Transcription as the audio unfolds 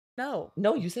No.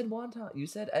 No, you said wonton. You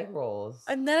said egg rolls.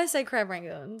 And then I said crab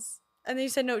rangoons. And then you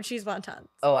said no cheese wontons.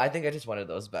 Oh, I think I just wanted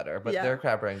those better, but Yeah. their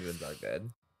crab rangoons are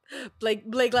good.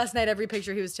 Blake last night, every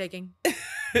picture he was taking.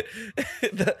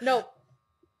 No.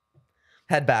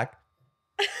 Head back.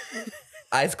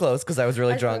 Eyes closed because I was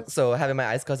really Eyes drunk. closed. So having my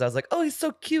eyes closed, I was like, oh, he's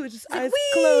so cute. Just like, eyes "Wee!"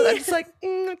 closed. I'm just like,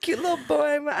 cute little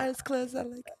boy. My eyes closed. I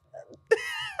like it.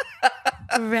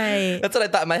 Right. That's what I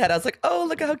thought in my head. I was like, oh,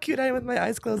 look at how cute I am with my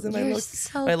eyes closed and my You're little,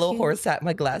 so my little cute. horse hat,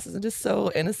 my glasses, and just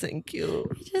so innocent and cute.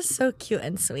 You're just so cute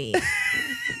and sweet.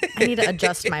 I need to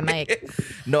adjust my mic.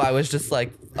 No, I was just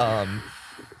like, 3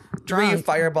 Drunk.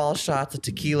 fireball shots, a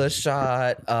tequila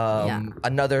shot,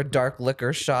 another dark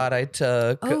liquor shot I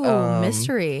took. Oh,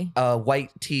 mystery. A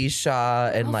white tea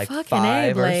shot, and like fucking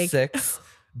 5 or Blake. 6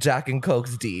 Jack and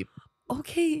Cokes deep.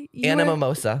 Okay. And a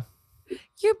mimosa.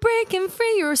 You're breaking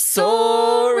free. You're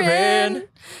soaring.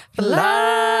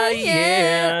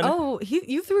 Flying. Oh,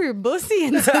 you threw your bussy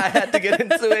into I had to get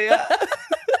into it. Yeah.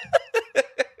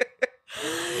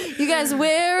 You guys,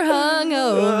 we're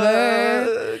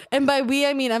hungover. And by we,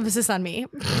 I mean emphasis on me.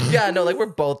 Yeah, no, like we're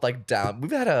both like down.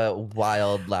 We've had a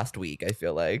wild last week, I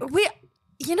feel like.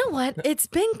 You know what? It's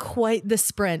been quite the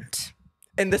sprint.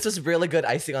 And this was really good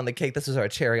icing on the cake. This was our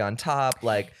cherry on top.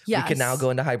 Like we can now go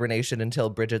into hibernation until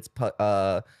Bridget's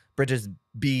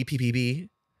BPPB,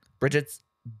 Bridget's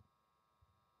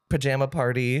pajama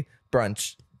party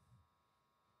brunch.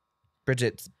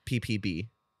 Bridget's PPB.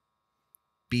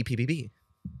 BPPB.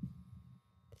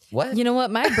 What? You know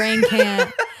what? My brain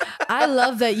can't. I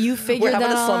love that you figured that out. We're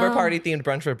having a slumber party themed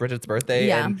brunch for Bridget's birthday.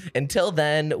 Yeah. And until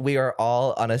then, we are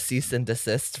all on a cease and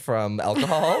desist from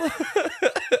alcohol.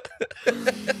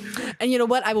 And you know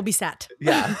what? I will be sat.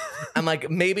 Yeah. I'm like,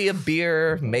 maybe a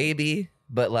beer, maybe.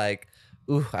 But like,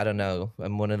 ooh, I don't know.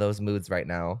 I'm one of those moods right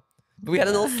now. But we had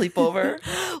a little sleepover.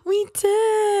 We did.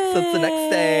 So it's the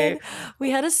next day.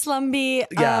 We had a slumby.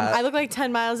 Yeah. I look like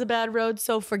 10 miles of bad road,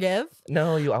 so forgive.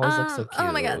 No, you always look so cute.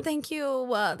 Oh my God, thank you.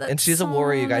 That's And she's a so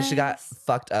warrior, you guys. She got nice.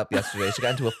 fucked up yesterday. She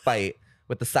got into a fight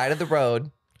with the side of the road.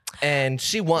 And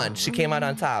she won. She came out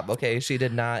on top. Okay, she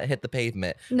did not hit the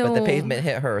pavement, but the No. pavement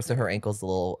hit her, so her ankle's a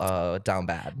little down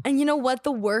bad. And you know what?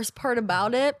 The worst part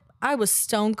about it, I was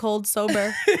stone cold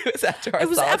sober. It was after our It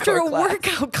was solid after core a class,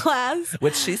 workout class.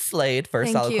 which she slayed for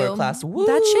Thank solid you. core class. Woo!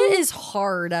 That shit is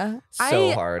hard.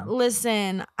 So hard.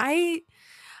 Listen, I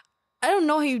don't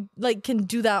know how you like can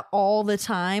do that all the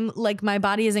time. Like my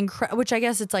body is incredible, which I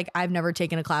guess it's like I've never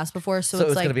taken a class before, so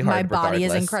it's gonna like be my hard body is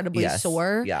regardless. incredibly Yes.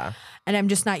 sore. Yeah, And I'm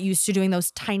just not used to doing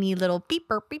those tiny little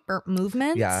beeper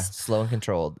movements. yeah. Slow and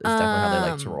controlled is definitely how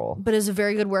they like to roll. But it was a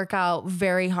very good workout,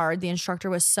 very hard. The instructor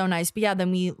was so nice. But yeah,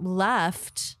 then we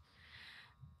left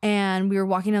and we were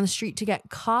walking down the street to get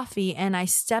coffee, and I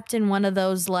stepped in one of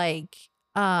those like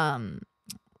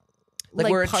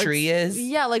Where a parts- tree is.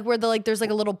 Yeah, like where there's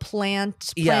like a little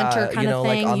planter Yeah, kind of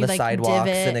thing. like on You, the like, sidewalks,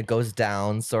 divot. and it goes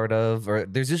down, sort of. Or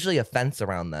there's usually a fence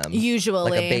around them,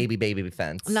 Usually. like a baby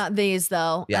fence. Not these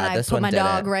though. Yeah, and I this put one my didn't.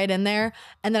 dog right in there,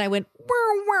 and then I went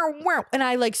wow, wow, wow, and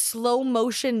I like slow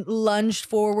motion lunged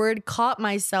forward, caught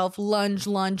myself, lunge,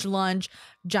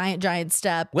 giant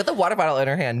step. With a water bottle in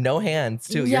her hand, no hands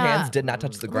too. Your Yeah. hands did not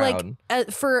touch the ground. I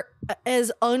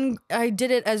did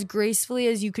it as gracefully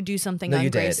as you could do something No, you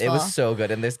ungraceful. did. It was so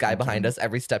good. And this guy behind us,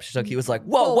 every step she took, he was like,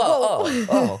 "Whoa,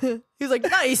 oh." He was like,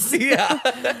 nice. Yeah.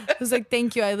 I was like,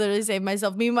 thank you. I literally saved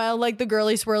myself. Meanwhile, like the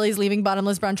girly swirlies leaving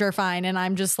bottomless brunch are fine. And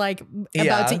I'm just like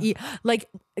about to eat. Like,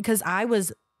 because I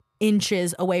was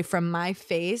inches away from my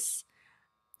face.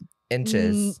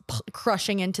 Inches.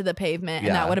 Crushing into the pavement. And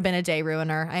Yeah. that would have been a day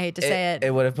ruiner. I hate to say it.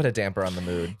 It would have put a damper on the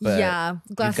mood. But Yeah.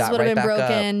 Glasses got would have right been back up.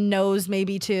 broken. Nose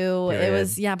maybe too. It Period.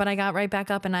 was, but I got right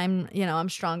back up, and I'm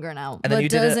stronger now. And then What you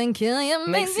did it- doesn't kill you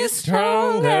makes you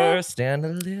stronger. Stand a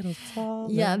little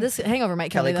taller. Yeah, this hangover might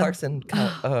kill Kelly me though. Clarkson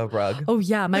rug. Oh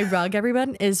yeah, my rug,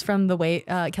 everyone, is from the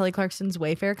Kelly Clarkson's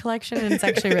Wayfair collection, and it's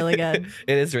actually really good.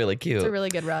 It is really cute. It's a really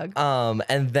good rug.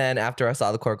 And then after I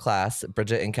saw the core class,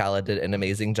 Bridget and Kala did an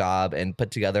amazing job and put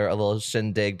together a little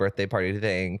shindig birthday party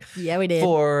thing Yeah, we did.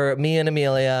 for me and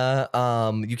Amelia.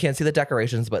 You can't see the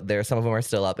decorations, but some of them are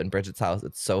still up in Bridget's house.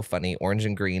 It's so funny. Orange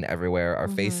and green everywhere. Our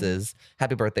faces,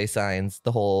 happy birthday signs,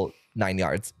 the whole 9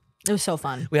 yards. It was so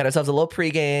fun. We had ourselves a little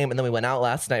pregame, and then we went out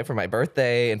last night for my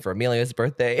birthday and for Amelia's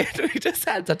birthday. And we just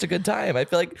had such a good time. I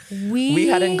feel like we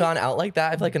hadn't gone out like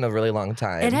that, I feel like, in a really long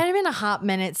time. It had been a hot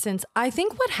minute since. I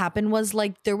think what happened was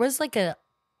like there was like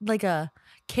a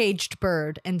caged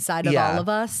bird inside of all of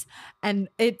us, and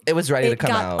It was ready to come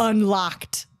got out.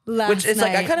 unlocked. Which is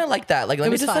like, I kind of like that. Like,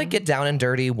 let me just fun. like get down and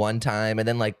dirty one time and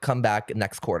then like come back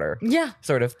next quarter. Yeah.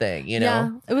 Sort of thing, you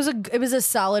know? It was a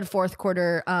solid fourth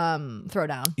quarter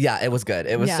throwdown. Yeah, it was good.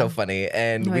 It was so funny.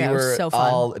 And we were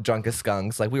all drunk as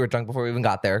skunks. Like we were drunk before we even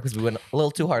got there because we went a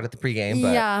little too hard at the pregame,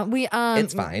 but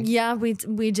it's fine. Yeah,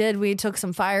 we did. We took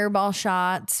some fireball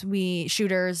shots,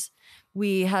 shooters.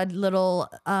 We had little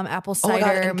apple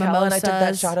cider mimosas. I took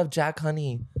that shot of Jack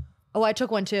Honey. Oh, I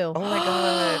took one too. Oh my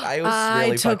God.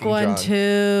 I took one drunk.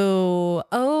 too.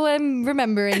 Oh, I'm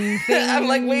remembering things. I'm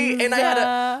like, wait. And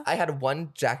I had one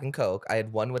Jack and Coke. I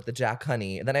had one with the Jack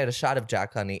Honey. And then I had a shot of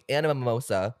Jack Honey and a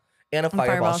mimosa and a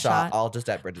fireball shot all just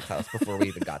at Bridget's house before we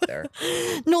even got there.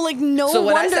 No wonder. So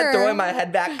when I said throwing my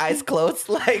head back, eyes closed,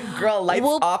 like, girl, lights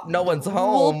off, no one's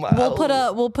home. We'll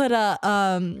put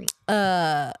an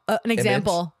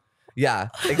example. Image? Yeah,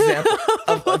 example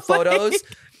of photos.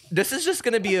 This is just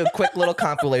going to be a quick little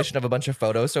compilation of a bunch of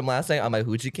photos from last night on my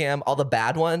Hooji cam. All the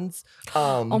bad ones.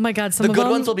 Oh my God. The good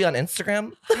ones will be on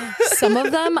Instagram. Some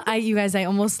of them, you guys, I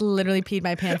almost literally peed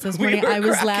my pants this morning. I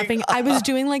was laughing. I was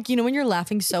doing like, you know, when you're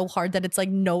laughing so hard that it's like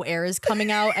no air is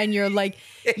coming out and you're like,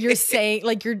 you're saying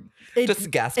like just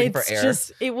gasping for air it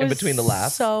was in between the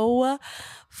laughs. So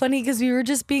funny because we were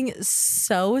just being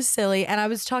so silly and I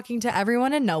was talking to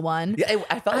everyone and no one. Yeah,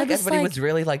 I felt like everybody was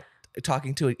really like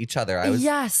talking to each other. I was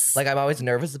like, I'm always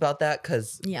nervous about that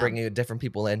because bringing different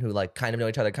people in who like kind of know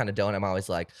each other, kind of don't. I'm always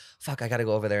like, fuck, I gotta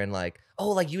go over there and like, oh,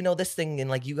 like you know this thing and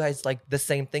like you guys like the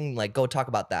same thing, like go talk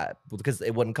about that because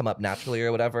it wouldn't come up naturally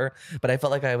or whatever. But I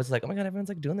felt like I was like, oh my God, everyone's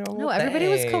like doing their own little everybody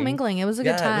thing. was commingling. It was a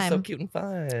good time. It was so cute and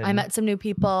fun. I met some new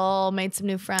people, made some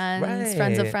new friends,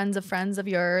 friends of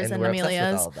yours and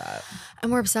Amelia's. With all that.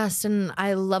 And we're obsessed and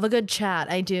I love a good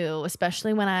chat. I do,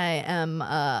 especially when I am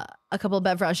a couple of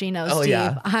beveraginos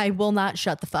deep. I will not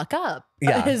shut the fuck up.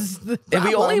 Yeah. And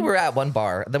we only were at one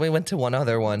bar. Then we went to one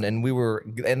other one and we were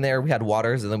in there. We had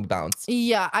waters and then we bounced.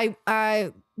 Yeah.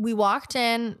 We walked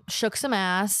in, shook some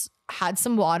ass, had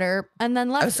some water and then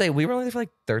left. I would say we were only there for like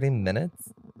 30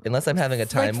 minutes. Unless I'm having a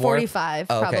time like 45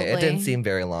 warp. probably. Okay. It didn't seem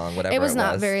very long, whatever it was. It was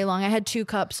not very long. I had 2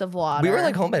 cups of water. We were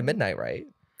like home by midnight, right?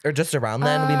 Or just around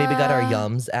then. We maybe got our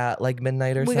yums at like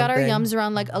midnight or something. We got our yums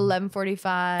around like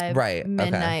 11:45. Right.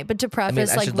 Midnight. Okay. But to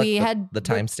preface, like we had the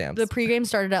timestamps. The pregame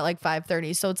started at like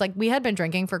 5:30. So it's like we had been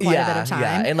drinking for quite a bit of time.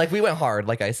 Yeah. And like we went hard,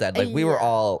 like I said. Like we were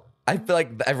all, I feel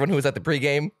like everyone who was at the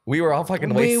pregame, we were all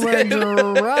fucking wasted. We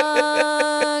were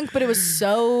drunk, but it was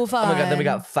so fun. Oh my God. Then we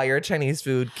got fire Chinese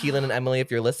food. Keelan and Emily,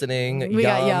 if you're listening. We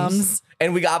got yums.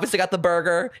 And we obviously got the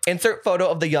burger. Insert photo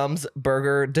of the Yums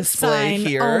burger display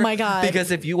here. Oh my God.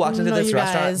 Because if you walked into this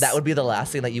restaurant, that would be the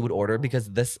last thing that you would order because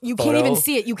this can't even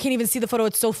see it. You can't even see the photo.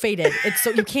 It's so faded.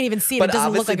 You can't even see it. But it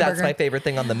doesn't look like a burger. That's my favorite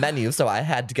thing on the menu. So I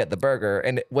had to get the burger.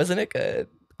 And wasn't it good?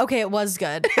 Okay, it was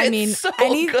good. I mean,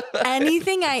 good.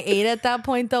 Anything I ate at that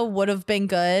point though would have been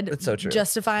good. It's so true.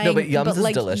 Justifying. No, but Yums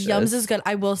is delicious. Yums is good.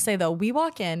 I will say though, we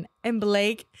walk in and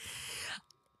Blake,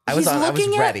 I was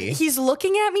ready. He's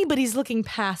looking at me, but he's looking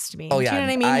past me. Oh yeah, do you know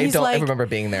what I mean? I don't remember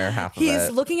being there half of it. He's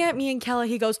looking at me and Kella.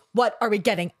 He goes, "What are we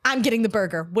getting? I'm getting the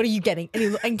burger. What are you getting?"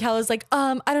 And Kella's like,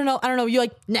 I don't know. You're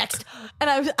like, next.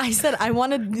 And I said, I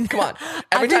wanted. Come on.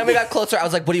 Every time we got closer, I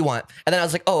was like, "What do you want?" And then I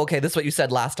was like, "Oh, okay. This is what you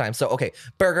said last time." So okay,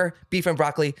 burger, beef and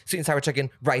broccoli, sweet and sour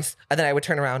chicken, rice. And then I would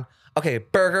turn around. Okay,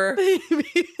 burger.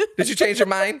 Did you change your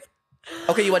mind?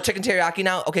 Okay, you want chicken teriyaki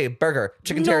now? Okay, burger,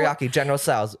 chicken teriyaki, General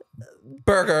Tso's.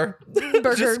 Burger.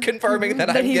 Just confirming that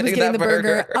I'm getting that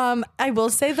burger. I will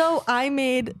say though, I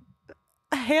made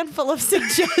a handful of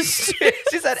suggestions.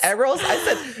 She said egg rolls. I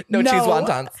said no cheese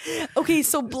wontons. Okay,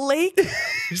 so Blake.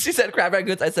 She said crab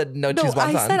rangoons. I said no cheese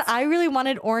wontons. I said I really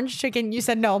wanted orange chicken. You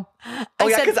said no.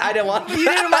 Because I didn't want it. You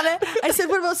didn't want it. I said,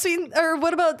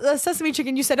 what about sesame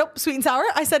chicken? You said, nope, sweet and sour.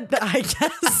 I said, I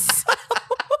guess so.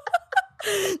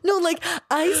 No, like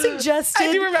I suggested.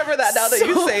 I do remember that now that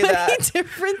you say that.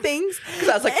 Different things. Because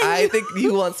I was like, I think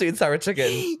you want sweet and sour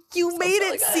chicken. You made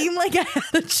it seem like I had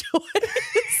a choice.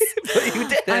 But you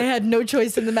didn't. I had no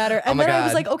choice in the matter. And then I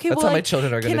was like, okay, that's how my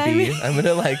children are going to be. I'm going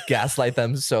to like gaslight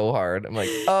them so hard. I'm like,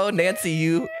 oh, Nancy,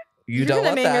 you don't want that. You're going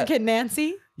to name your kid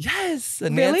Nancy? Yes,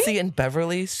 Nancy and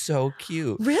Beverly, so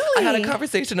cute. Really? I had a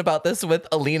conversation about this with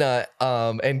Alina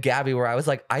and Gabby where I was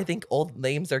like, I think old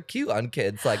names are cute on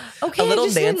kids. Like a little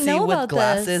Nancy with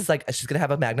glasses, like she's going to have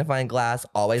a magnifying glass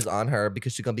always on her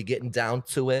because she's going to be getting down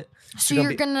to it. So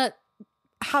you're going to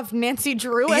have Nancy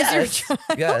Drew as your child?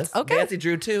 Yes. Okay. Nancy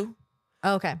Drew too.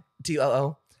 Okay.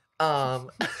 TOO.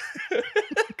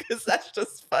 Because that's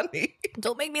just funny.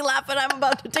 Don't make me laugh when I'm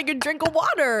about to take a drink of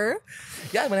water.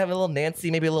 Yeah, I'm gonna have a little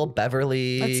Nancy, maybe a little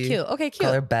Beverly. That's cute. Okay, cute.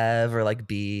 Call her Bev or like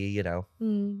B, you know.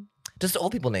 Just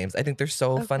old people names. I think they're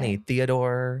so funny.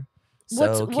 Theodore.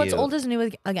 So what's old is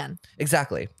new again.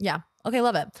 Exactly. Yeah. Okay,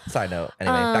 love it. Side note.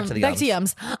 Anyway, back to the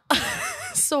yums.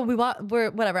 So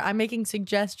we're whatever. I'm making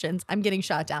suggestions. I'm getting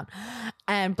shot down.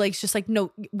 And Blake's just like,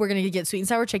 no, we're going to get sweet and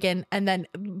sour chicken. And then,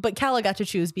 but Calla got to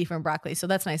choose beef and broccoli. So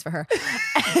that's nice for her.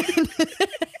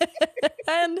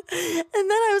 and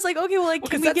then I was like, okay, well, like,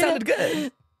 can we that get sounded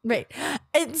good. Right.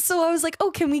 And so I was like,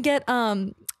 oh, can we get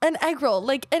an egg roll?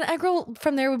 Like an egg roll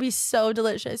from there would be so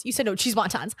delicious. You said, no, cheese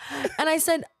wontons. And I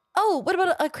said, oh, what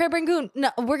about a crab rangoon?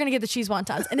 No, we're going to get the cheese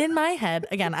wontons. And in my head,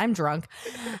 again, I'm drunk.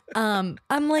 I'm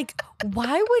like,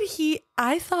 why would he?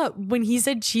 I thought when he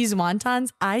said cheese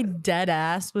wontons, I dead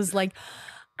ass was like,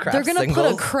 they're going to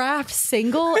put a Kraft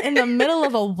single in the middle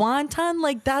of a wonton.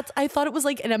 Like I thought it was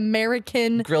like an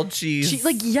American grilled cheese.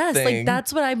 Like, yes, thing. Like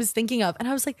that's what I was thinking of. And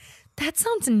I was like, that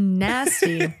sounds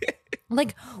nasty.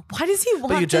 Like, why does he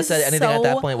want? But you just said anything at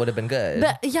that point would have been good.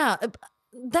 But, yeah.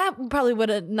 That probably would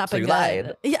have not been good.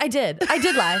 Lied. Yeah, I did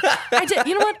lie. I did.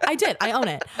 You know what? I did. I own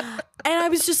it. And I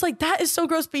was just like, that is so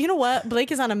gross. But you know what?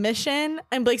 Blake is on a mission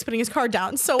and Blake's putting his card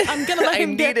down. So I'm going to let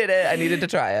him get it. I needed to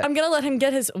try it. I'm going to let him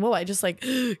get his. Whoa, I just like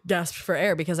gasped for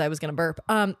air because I was going to burp.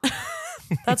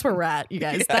 That's where we're at, you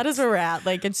guys. Yes. That is where we're at.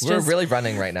 Like we're really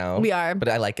running right now. We are. But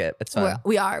I like it. It's fun.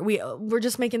 We're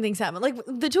just making things happen. Like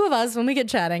the two of us, when we get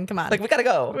chatting, come on. Like we gotta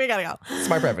go.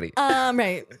 Smart brevity.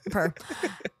 Right.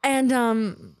 And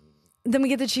then we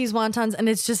get the cheese wontons, and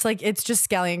it's just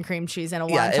scallion cream cheese and a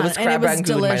wonton. Yeah, it was crab rangoon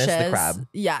delicious. minus the crab.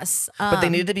 Yes. But they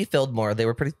needed to be filled more. They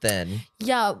were pretty thin.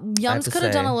 Yeah, Yums could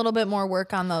have done a little bit more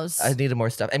work on those. I needed more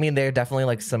stuff. I mean, they're definitely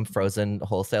like some frozen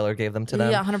wholesaler gave them to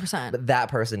them. Yeah, 100%. But that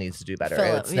person needs to do better.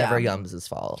 It's never Yums'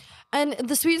 fault. And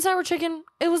the sweet and sour chicken,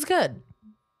 it was good.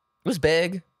 It was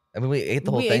big. I mean, we ate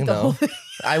the whole thing though.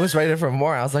 I was ready for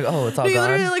more. I was like, oh, it's all gone.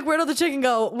 Literally like, where'd all the chicken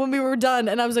go when we were done?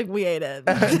 And I was like, we ate it.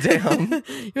 Damn.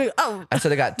 You're like, oh. I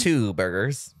said I got 2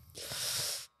 burgers.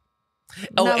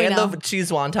 Oh, and the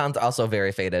cheese wontons also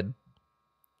very faded.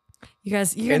 You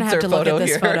guys, you're going to have to look at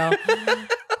this photo.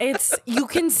 You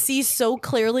can see so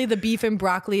clearly the beef and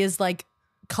broccoli is like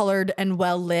colored and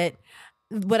well lit.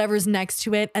 Whatever's next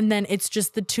to it, and then it's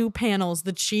just the 2 panels,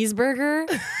 the cheeseburger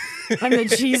and the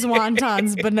cheese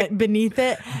wontons beneath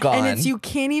it. Gone. And you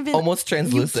can't even almost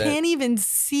translucent. You can't even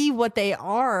see what they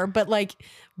are, but like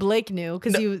Blake knew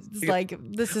because he was like,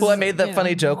 "This is." Well, I made that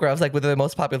funny joke where I was like, "With the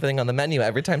most popular thing on the menu,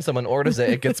 every time someone orders it,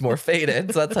 it gets more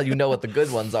faded." So that's how you know what the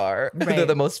good ones are. Right. They're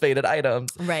the most faded items.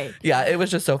 Right. Yeah, it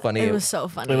was just so funny. It was so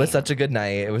funny. It was such a good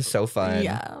night. It was so fun.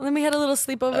 Yeah. Then we had a little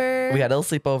sleepover. We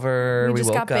just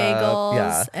woke got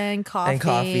bagels up, and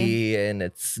coffee. And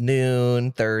it's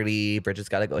noon 30. Bridget's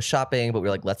got to go shopping, but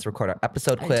we're like, let's record our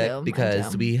episode quick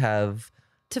because we have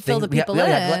to fill the people in.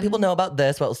 We have to let people know about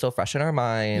this while it's still fresh in our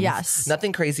minds. Yes.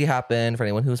 Nothing crazy happened for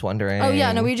anyone who's wondering. Oh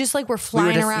yeah, no, we just like were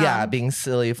flying around. Yeah, being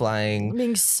silly, flying.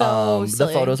 Being so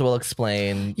silly. The photos will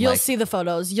explain. You'll see the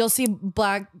photos. You'll see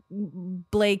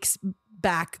Blake's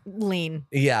back lean.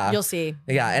 Yeah. You'll see.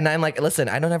 Yeah, and I'm like, listen,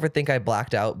 I don't ever think I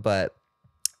blacked out, but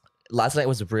last night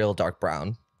was real dark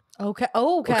brown. Okay.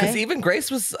 Oh, okay. Because even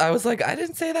Grace I was like, I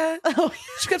didn't say that. Oh.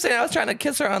 She kept saying I was trying to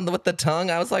kiss her with the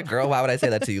tongue. I was like, girl, why would I say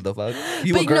that to you, the fuck?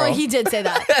 You a girl. No, he did say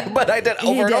that. But I did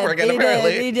over and over again,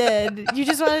 apparently. He did. You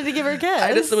just wanted to give her a kiss.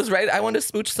 I just was right. I wanted to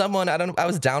smooch someone. I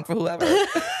was down for whoever.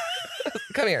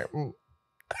 Come here. We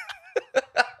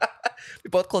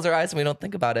both close our eyes and we don't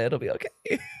think about it. It'll be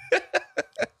okay.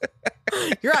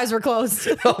 Your eyes were closed.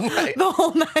 Oh my. The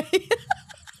whole night.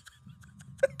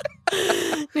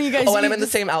 No, you guys, and I'm in the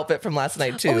same outfit from last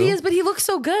night too. Oh, he is, but he looks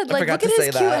so good. Like, look at his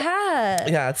cute hat.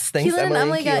 Yeah, it's thanks Keelan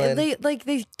Emily and Keelan.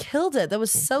 They killed it. That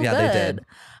was so good. Yeah, they did.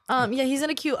 Yeah, he's in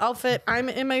a cute outfit. I'm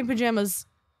in my pajamas.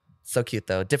 So cute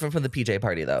though. Different from the PJ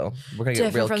party though. We're gonna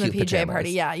get real from cute the PJ pajamas.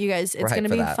 party. Yeah, you guys, it's gonna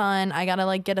be fun. I gotta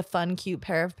like get a fun, cute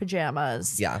pair of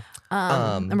pajamas. Yeah.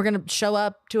 And we're gonna show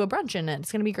up to a brunch in it.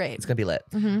 It's gonna be great. It's gonna be lit.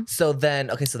 Mm-hmm. So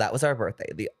then, okay, so that was our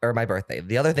birthday. My birthday.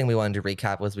 The other thing we wanted to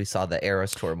recap was we saw the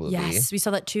Eras Tour movie. Yes, we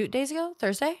saw that 2 days ago.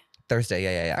 Thursday,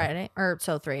 yeah. Friday, or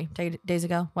so 3 days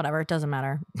ago. Whatever, it doesn't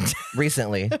matter.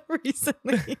 Recently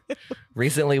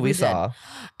we saw.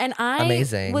 And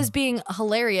I was being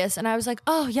hilarious, and I was like,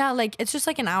 oh yeah, like it's just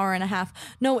like an hour and a half.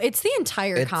 No, it's the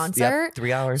entire concert. Yep,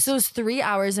 3 hours. So it was 3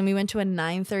 hours, and we went to a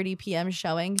 9:30 p.m.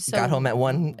 showing. So got home at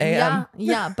 1 a.m.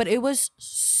 Yeah, but it was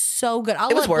so good. I'll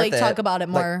let Blake talk about it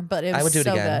more, but it was I would do it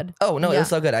so again. good. Oh no, it was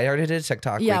so good. I already did a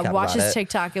TikTok. Yeah, recap watch about his it.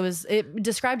 TikTok. It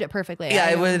described it perfectly. Yeah,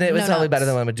 it was probably better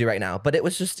than what I'm gonna do right now. But it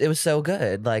was so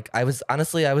good. Like I was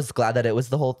glad that it was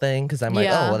the whole thing because I'm like,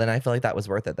 oh well, then I feel like that was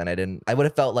worth it. Then I would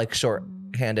have felt like short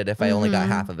handed if I only got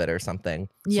half of it or something.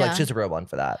 So like she's a real one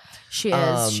for that. She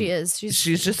is.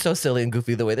 She's just so silly and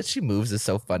goofy. The way that she moves is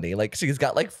so funny. Like she's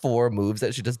got like 4 moves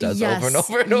that she just does over and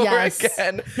over and over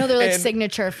again. No, they're like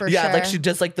signature for sure. Yeah, like she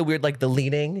does like the weird like the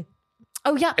leaning.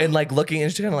 Oh yeah. And like looking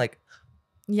and she's kind of like.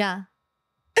 Yeah.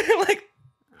 Like,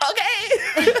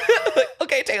 okay. Like,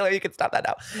 okay, Taylor, you can stop that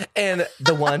now. And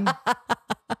the one,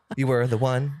 you were the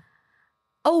one.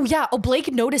 Oh yeah. Oh,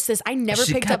 Blake noticed this. I never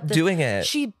picked up doing it.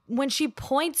 When she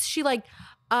points, she like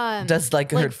does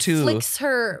like her 2. Flicks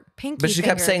her pinky. But she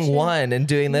kept saying 1 and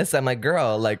doing this. I'm like,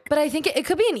 girl, like. But I think it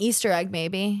could be an Easter egg,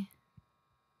 maybe.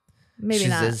 Maybe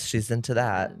not. She's into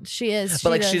that. She is.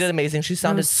 But like she did amazing. She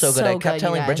sounded so good. I kept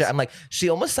telling Bridget, I'm like, she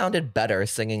almost sounded better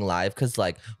singing live because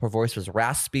like her voice was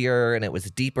raspier and it was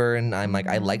deeper. And I'm like,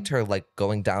 I liked her like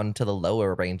going down to the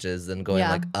lower ranges and going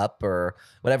like up or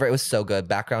whatever. It was so good.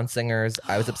 Background singers.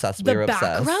 I was obsessed. We were obsessed. The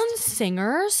background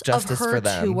singers Justice of her for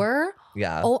them. tour.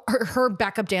 Yeah. Oh, her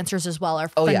backup dancers as well are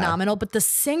phenomenal. But the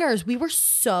singers, we were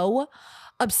so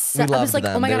obsessed. I was like,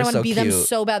 oh my God, I want to be them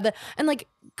so bad. And like,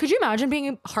 could you imagine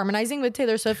being harmonizing with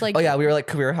Taylor Swift? Like, oh yeah, we were like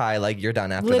career high. Like you're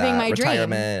done after living that. My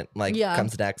Retirement dream. like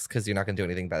comes next because you're not gonna do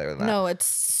anything better than that. No, it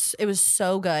was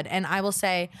so good. And I will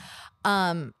say,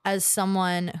 as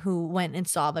someone who went and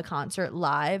saw the concert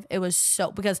live, it was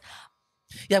so because.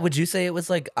 Yeah, would you say it was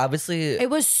like obviously it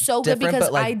was so good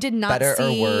because like I did not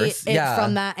see it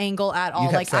from that angle at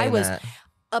all. Like I was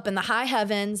up in the high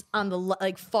heavens on the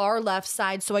like far left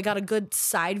side, so I got a good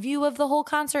side view of the whole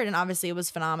concert, and obviously it was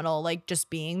phenomenal like just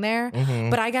being there.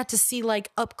 But I got to see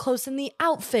like up close in the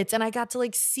outfits, and I got to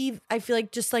like see, I feel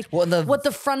like just like what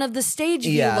the front of the stage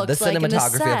view looks like. The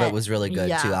cinematography of it was really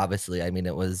good too, obviously. I mean,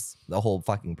 it was the whole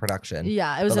fucking production.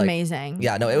 Yeah, it was amazing.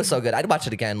 Yeah, no, it was so good. I'd watch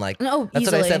it again. Like that's easily.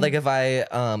 what I said. Like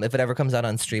if it ever comes out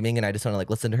on streaming and I just want to like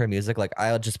listen to her music, like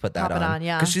I'll just put that on.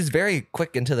 Yeah, because she's very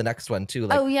quick into the next one too.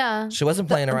 Like, she wasn't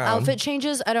playing around. Outfit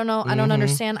changes, I don't know. I don't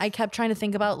understand. I kept trying to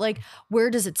think about like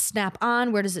where does it snap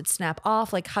on, where does it snap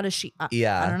off? Like how does she? I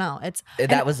don't know.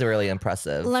 That was really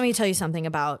impressive. Let me tell you something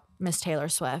about Miss Taylor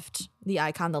Swift, the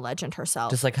icon, the legend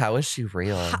herself. Just like how is she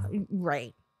real?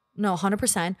 Right. No,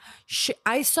 100%.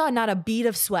 I saw not a bead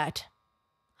of sweat.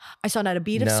 I saw not a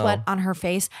bead of sweat on her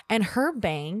face, and her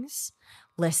bangs.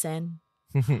 Listen,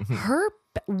 what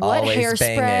hairspray?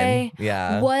 Banging.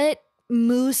 Yeah. What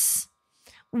mousse?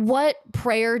 What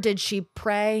prayer did she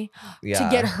pray to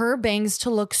get her bangs to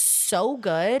look so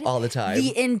good all the time?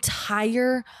 The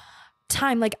entire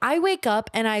time. Like I wake up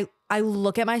and I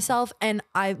look at myself and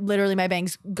I literally my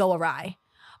bangs go awry.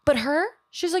 But her,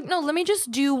 she's like, no, let me just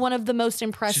do one of the most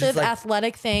impressive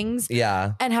athletic things.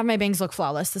 Yeah. And have my bangs look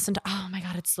flawless. Oh my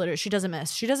God, it's literally, she doesn't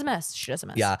miss.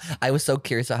 Yeah. I was so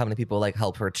curious about how many people like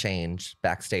help her change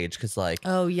backstage. Cause like,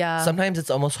 oh yeah, sometimes it's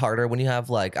almost harder when you have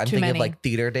like, I'm thinking of like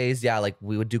theater days. Yeah. Like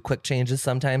we would do quick changes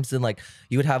sometimes. And like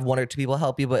you would have 1 or 2 people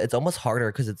help you, but it's almost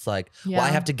harder. Cause it's like, well, I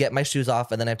have to get my shoes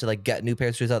off and then I have to like get new pair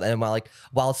of shoes on. And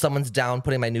while someone's down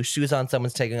putting my new shoes on,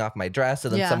 someone's taking off my dress.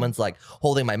 And then someone's like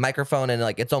holding my microphone. And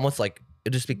like, it's almost like,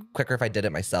 it'd just be quicker if I did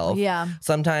it myself. Yeah.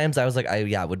 Sometimes I was like,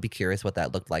 I would be curious what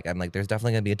that looked like. I'm like, there's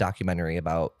definitely gonna be a documentary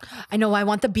about. I know. I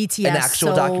want the BTS. An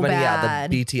actual documentary. Yeah,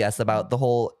 the BTS about the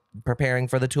whole preparing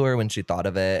for the tour when she thought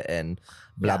of it and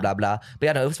blah blah blah. But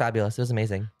yeah, no, it was fabulous. It was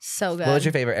amazing. So good. What was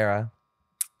your favorite era?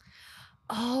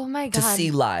 Oh my God. To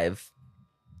see live.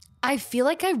 I feel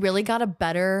like I really got a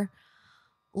better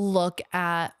look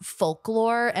at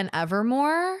Folklore and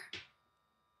Evermore.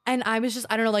 And I was just,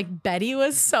 I don't know, like Betty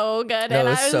was so good. No, and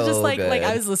I was so just like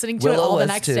I was listening to it all the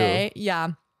next day.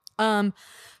 Yeah.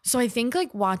 So I think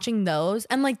like watching those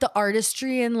and like the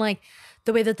artistry and like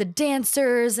the way that the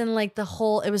dancers and like the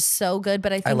whole, it was so good.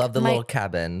 But I think I love the little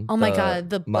cabin. Oh my God.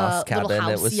 The moss cabin. Little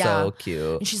house, it was so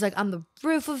cute. And she's like on the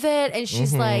roof of it. And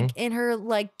she's like in her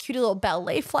like cute little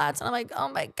ballet flats. And I'm like, oh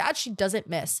my God, she doesn't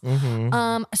miss.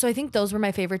 So I think those were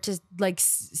my favorite to like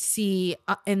see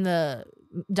in the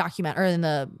document or in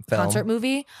the concert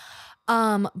movie.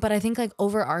 But I think like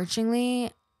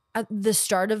overarchingly, the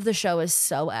start of the show is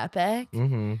so epic.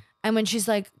 And when she's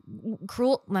like,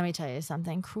 cruel, let me tell you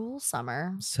something, Cruel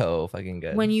Summer. So fucking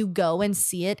good. When you go and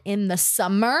see it in the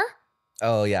summer.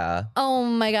 Oh, yeah. Oh,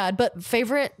 my God. But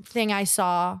favorite thing I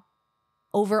saw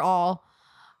overall,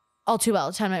 All Too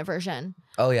Well, 10-minute version.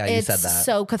 Oh, yeah, you said that. It's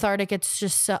so cathartic. It's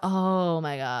just so, oh,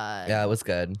 my God. Yeah, it was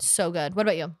good. So good. What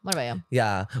about you?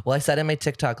 Yeah. Well, I said in my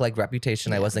TikTok, like,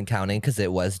 reputation, I wasn't counting because it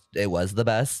was the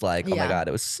best. Like, oh, my God,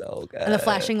 it was so good. And the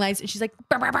flashing lights. And she's like,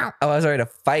 bow, bow, bow. Oh, I was ready to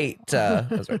fight. I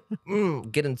was ready,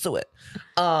 get into it.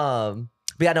 But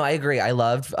yeah, no, I agree. I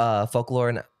loved Folklore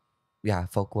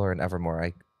and Evermore.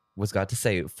 I was got to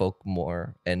say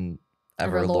Folkmore and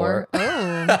Everlore.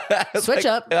 Oh. Switch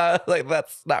up. Like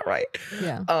that's not right.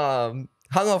 Yeah.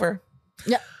 Hungover.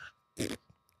 Yeah.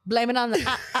 Blame it on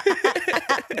the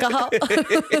alcohol.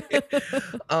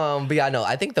 But yeah, no,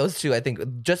 I think those two, I think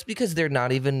just because they're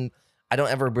not even, I don't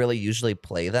ever really usually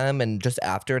play them. And just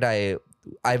after it,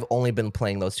 I've only been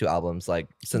playing those two albums like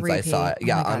since I saw it.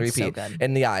 Yeah, on repeat. So good.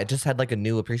 And yeah, I just had like a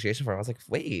new appreciation for it. I was like,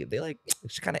 wait, they like,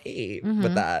 she kind of ate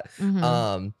with that.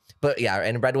 But yeah,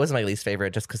 and Red was my least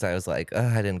favorite just because I was like,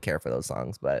 I didn't care for those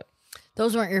songs. But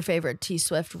those weren't your favorite T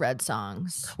Swift Red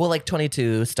songs. well, like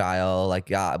 22 style, like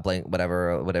yeah, blank,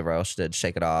 whatever else she did,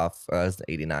 Shake It Off. I was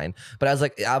 89. But I was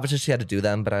like, obviously she had to do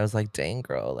them. But I was like, dang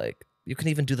girl, like you can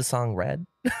even do the song Red.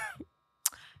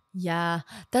 Yeah,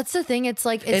 that's the thing. It's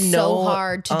like it's so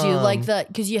hard to do like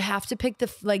because you have to pick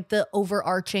the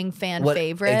overarching fan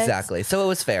favorites. Exactly. So it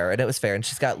was fair, and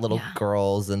she's got little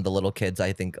girls and the little kids.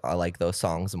 I think I like those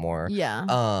songs more.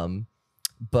 Yeah.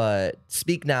 But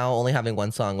Speak Now only having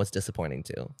one song was disappointing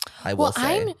too. I will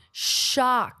say. I'm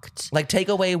shocked. Like take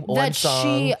away one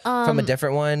song from a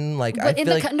different one. Like I feel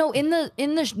like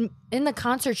in the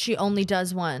concert she only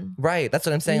does one. Right. That's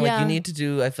what I'm saying. Yeah. Like you need to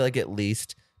do. I feel like at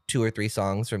least 2 or 3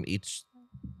 songs from each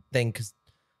thing because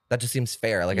that just seems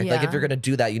fair. Like I feel like if you're gonna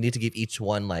do that, you need to give each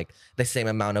one like the same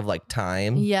amount of like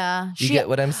time. Yeah, you get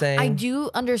what I'm saying? I do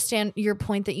understand your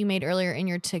point that you made earlier in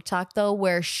your TikTok though,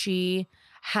 where she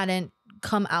hadn't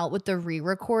come out with the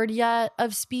re-record yet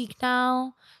of Speak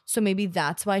Now, so maybe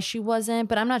that's why she wasn't.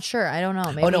 But I'm not sure. I don't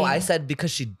know. Maybe. Oh no, I said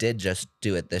because she did just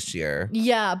do it this year.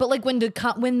 Yeah, but like when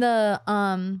the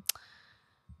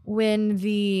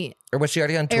or was she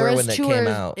already on tour Eras when it tour, came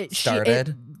out?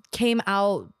 It came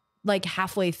out like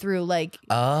halfway through. Like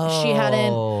she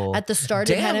hadn't at the start.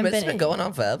 Damn, it hadn't it's been going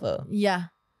on forever. Yeah.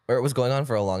 Or it was going on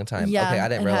for a long time. Yeah, okay, I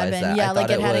didn't realize that. Yeah, I like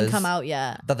thought it hadn't come out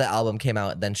yet. I thought the album came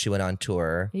out, then she went on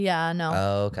tour. Yeah, no.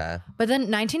 Oh, okay. But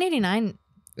then 1989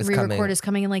 re-record is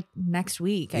coming in like next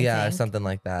week. I think. Something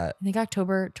like that. I think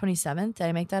October 27th. Did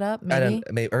I make that up? Maybe.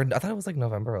 I thought it was like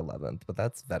November 11th, but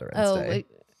that's Veterans Day.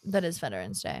 That is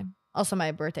Veterans Day. Also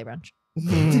my birthday brunch.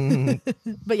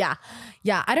 But yeah,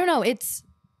 I don't know.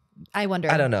 I wonder.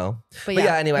 I don't know. But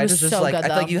yeah, anyway, I just like good, I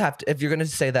feel like you have to, if you're gonna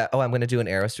say that, I'm gonna do an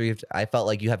Eras tour, I felt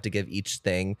like you have to give each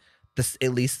thing this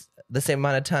at least the same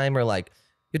amount of time, or like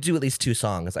you do at least 2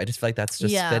 songs. I just feel like that's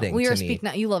just fitting. We to are me. Speak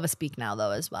Now. You love a Speak Now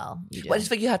though as well. You do. Well, I just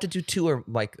think you have to do 2 or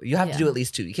like you have to do at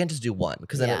least 2. You can't just do 1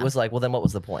 because then it was like, well, then what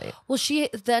was the point? Well, she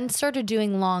then started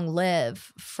doing Long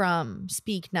Live from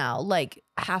Speak Now, like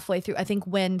halfway through. I think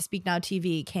when Speak Now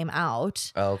TV came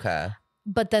out. Okay.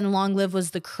 But then Long Live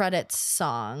was the credits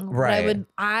song. Right.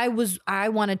 I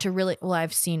wanted to really, well,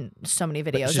 I've seen so many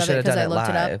videos of it because I looked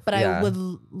it up, but I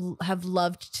would have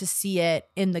loved to see it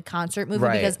in the concert movie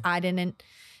because I didn't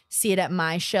see it at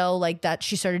my show like that.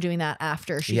 She started doing that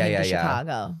after she came to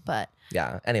Chicago. But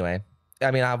yeah, anyway. I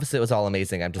mean, obviously it was all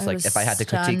amazing. I'm just like, if I had to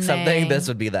critique something, this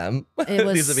would be them.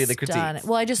 These would be the critiques.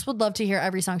 Well, I just would love to hear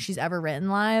every song she's ever written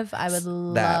live. I would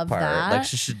love that. Like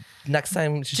she should next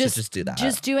time should just do that.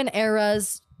 Just do an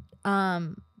Eras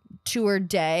tour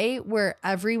day where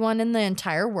everyone in the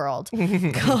entire world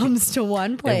comes to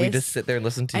one place. And we just sit there and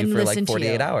listen to you for like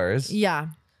 48 hours. Yeah.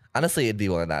 Honestly, it'd be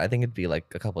more than that. I think it'd be like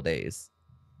a couple days.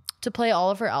 To play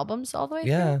all of her albums all the way through?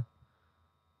 Yeah.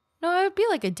 No, it would be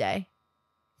like a day.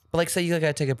 But like, say you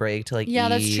gotta take a break to like eat.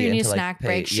 That's true. You need a snack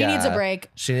break. She needs a break.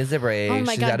 She needs a break. Oh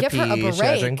my God, give her a break. She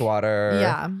gotta drink water.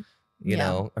 Yeah. You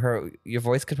know, your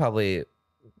voice could probably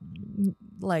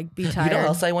like be tired. You know what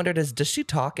else I wondered is, does she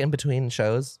talk in between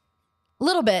shows? A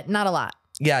little bit, not a lot.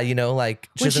 Yeah, you know, like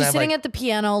when she's sitting at the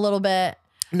piano a little bit.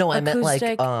 No, I meant like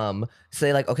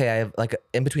say like, okay, I have like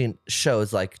in between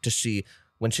shows, like does she,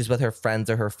 when she's with her friends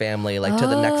or her family, like to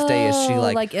the next day, is she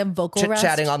like a vocal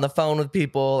chit-chatting on the phone with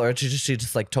people, or is she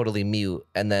just like totally mute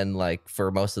and then like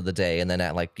for most of the day, and then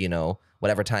at like, you know,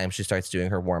 whatever time she starts doing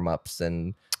her warm-ups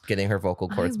and getting her vocal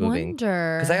cords moving?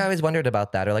 Because I always wondered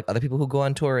about that, or like other people who go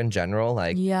on tour in general,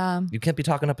 like you can't be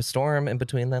talking up a storm in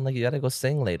between then, like you gotta go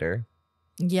sing later.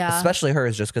 Yeah, especially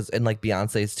hers, just because, and like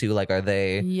Beyonce's too, like are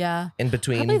they in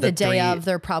between? Probably the day of,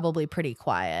 they're probably pretty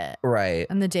quiet, right?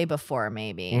 And the day before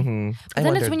maybe. But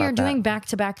then it's when you're doing back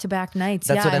to back to back nights.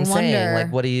 That's what I'm saying.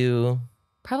 Like, what do you?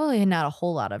 Probably not a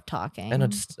whole lot of talking. I know,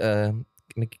 just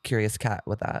make a curious cat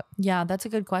with that. Yeah, that's a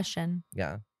good question.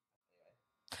 Yeah.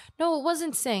 No, it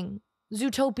wasn't Sing.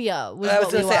 Zootopia was I was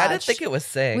what we gonna say, watched. I didn't think it was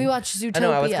Sing. We watched Zootopia. I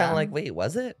know, I was kind of like, wait,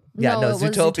 was it? Yeah, no, it was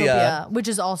Zootopia. which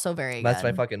is also very good. That's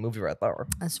my fucking movie right there.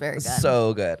 That's very good.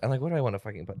 So good. I'm like, where do I want to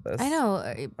fucking put this? I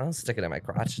know. I'll stick it in my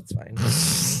crotch. It's fine.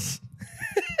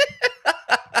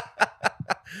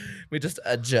 We just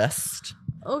adjust.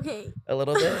 Okay. A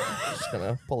little bit. Just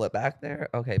gonna pull it back there.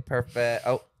 Okay, perfect.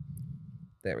 Oh.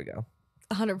 There we go.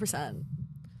 100%.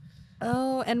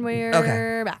 Oh, and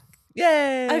we're back.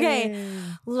 Yay. Okay,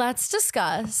 let's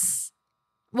discuss.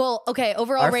 Well, okay,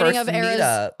 overall Our rating first of eras.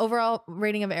 meetup. Overall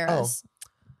rating of eras.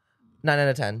 9 out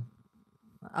of 10.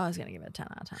 I was gonna give it a 10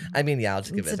 out of 10. I mean, yeah, I'll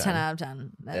just give It's it a 10 out of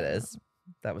 10. It is.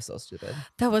 That was so stupid.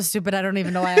 That was stupid. I don't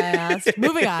even know why I asked.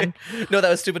 Moving on. No, that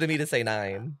was stupid of me to say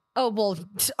 9. Oh, well,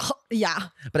 yeah.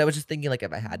 But I was just thinking, like,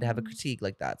 if I had to have a critique,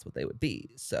 like, that's what they would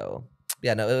be. So,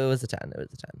 yeah, no, it was a 10. It was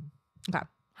a Okay,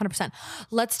 100%.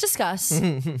 Let's discuss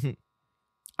 10.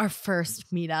 our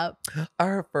first meetup.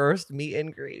 Our first meet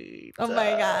and greet. Oh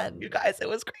my God. You guys, it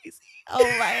was crazy. Oh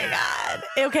my God.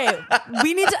 Okay,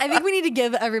 I think we need to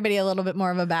give everybody a little bit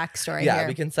more of a backstory Yeah, here.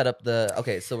 we can set up the,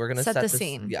 okay, so we're going to Set set the this,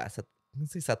 scene. Yeah,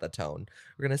 set the tone.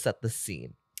 We're going to set the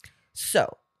scene.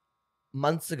 So,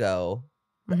 months ago,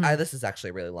 Mhm. this is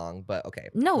actually really long, but okay.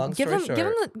 No, Long give story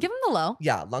him the low.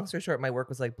 Yeah, long story short, my work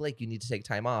was like, Blake, you need to take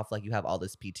time off. Like, you have all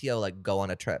this PTO, like, go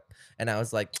on a trip. And I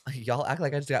was like, y'all act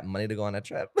like I just got money to go on a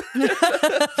trip.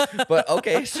 But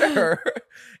okay, sure.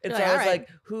 And You're so like, I was "All right." like,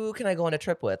 who can I go on a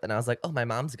trip with? And I was like, oh, my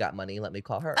mom's got money. Let me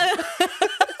call her.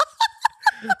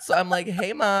 So I'm like,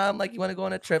 hey, mom, like, you want to go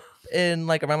on a trip in,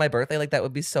 like, around my birthday? Like, that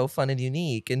would be so fun and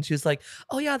unique. And she was like,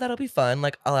 oh, yeah, that'll be fun.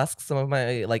 Like, I'll ask some of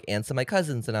my, like, aunts and my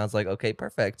cousins. And I was like, okay,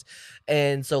 perfect.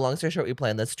 And so long story short, we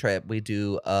planned this trip. We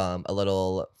do a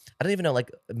little, I don't even know, like,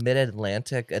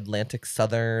 Atlantic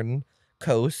Southern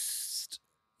coast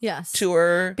Yes.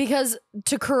 tour. Because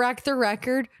to correct the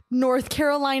record, North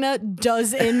Carolina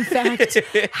does in fact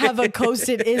have a coast.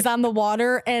 It is on the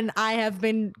water, and I have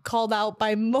been called out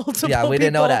by multiple Yeah, we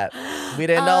didn't know people, that. We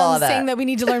didn't know all that. saying that we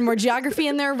need to learn more geography,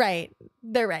 and they're right.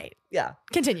 They're right. Yeah.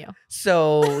 Continue.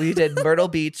 So we did Myrtle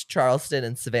Beach, Charleston,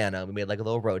 and Savannah. We made like a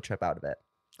little road trip out of it.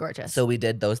 Gorgeous. So we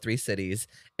did those 3 cities,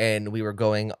 and we were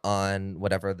going on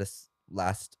whatever this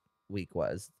last week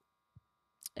was.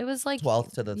 it was like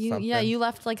 12th to the something. Yeah, you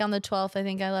left like on the 12th. I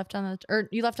think I left on or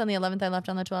you left on the 11th. I left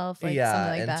on the 12th. Like yeah,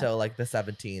 something like until like the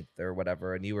 17th or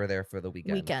whatever, and you were there for the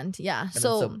weekend. Yeah. And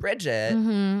So, then so Bridget,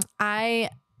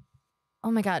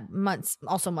 oh my God, months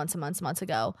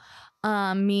ago,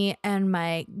 me and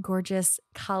my gorgeous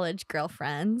college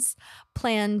girlfriends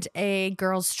planned a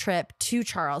girls' trip to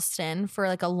Charleston for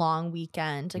like a long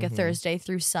weekend, like a Thursday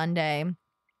through Sunday.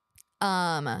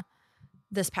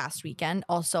 This past weekend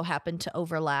also happened to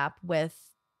overlap with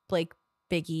Blake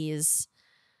Biggie's.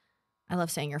 I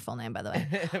love saying your full name, by the way.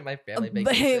 my family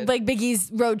vacation. Like Biggie's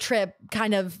road trip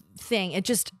kind of thing. It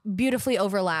just beautifully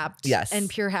overlapped. Yes. And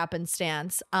pure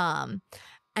happenstance. And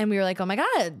we were like, oh my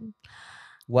God.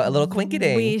 What a little quinky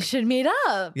ding. We should meet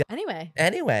up. Yeah.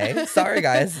 Anyway, sorry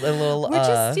guys, a little we're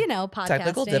just, podcasting.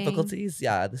 technical difficulties.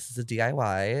 Yeah, this is a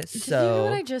DIY. Did So you hear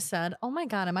what I just said? Oh my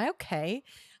God, am I okay?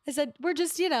 I said, we're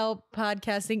just,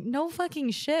 podcasting. No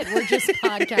fucking shit. We're just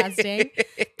podcasting.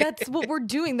 That's what we're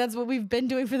doing. That's what we've been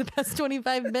doing for the past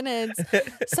 25 minutes.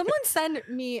 Someone send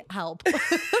me help.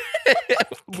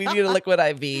 We need a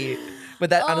LiquidIV. But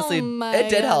that honestly, it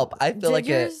did help. I feel like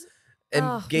it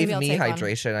gave maybe I'll me take one.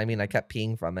 hydration. I mean, I kept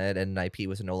peeing from it, and my pee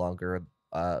was no longer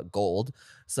gold.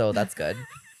 So that's good.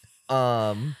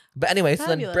 But anyway, so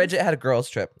then Fabulous. Bridget had a girls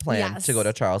trip planned Yes. to go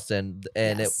to Charleston,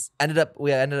 and Yes. it ended up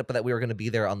that we were going to be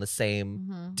there on the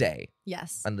same day,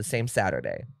 Yes. on the same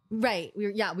Saturday. Right.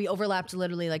 We overlapped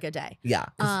literally like a day. Yeah.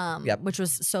 Yep. Which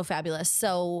was so fabulous.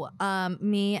 So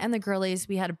me and the girlies,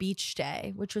 we had a beach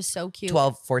day, which was so cute.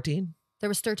 12, 14? There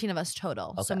was 13 of us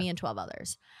total. So Okay. me and 12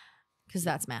 others. Because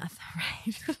that's math,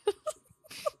 right?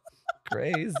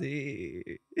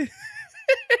 Crazy.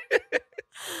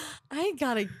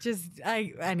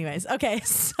 Anyways. Okay,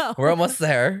 so We're almost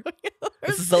there.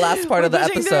 This is the last part of the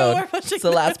episode. It's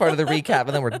the last part of the recap, and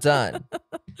then we're done.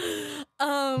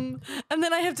 And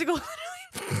then I have to go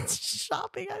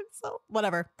shopping.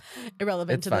 Whatever.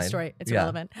 Irrelevant It's to the fine. story. It's Yeah.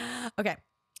 irrelevant. Okay.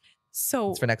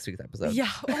 So It's for next week's episode. yeah.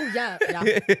 Oh yeah.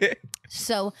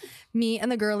 So me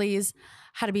and the girlies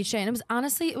had a beach day, and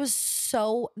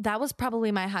that was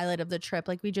probably my highlight of the trip.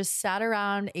 Like, we just sat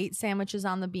around, ate sandwiches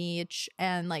on the beach,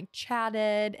 and like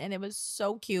chatted, and it was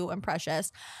so cute and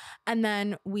precious. And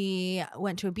then we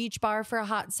went to a beach bar for a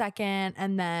hot second,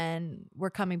 and then we're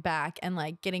coming back and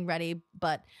like getting ready,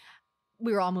 but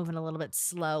we were all moving a little bit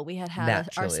slow. We had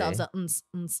Naturally. ourselves a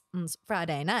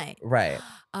Friday night, Right.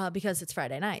 because it's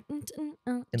Friday night. In Do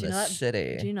you the know that?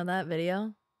 city. Do you know that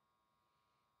video?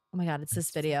 Oh my God, it's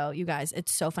this video. You guys,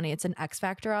 it's so funny. It's an X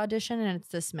Factor audition, and it's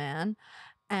this man.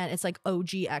 And it's like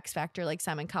OG X Factor, like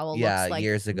Simon Cowell Yeah, looks like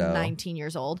years ago. 19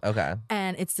 years old. Okay.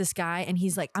 And it's this guy, and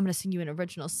he's like, I'm going to sing you an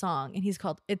original song. And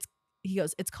it's he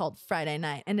goes, it's called Friday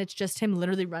Night. And it's just him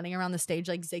literally running around the stage,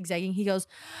 like zigzagging. He goes,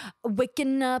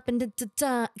 waking up and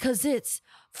because it's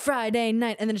Friday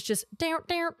night. And then it's just, oh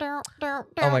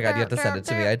my God, you have to send it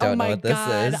to me. I don't know what this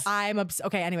is. I'm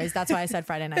okay, anyways, that's why I said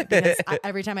Friday Night. Because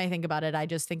every time I think about it, I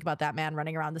just think about that man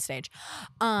running around the stage.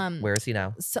 Where is he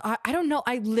now? So I don't know.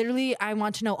 I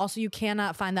want to know. Also, you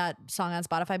cannot find that song on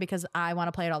Spotify because I want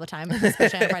to play it all the time,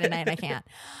 especially on Friday night, and I can't.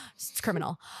 It's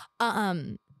criminal.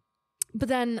 But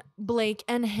then Blake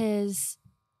and his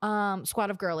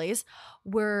squad of girlies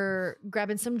were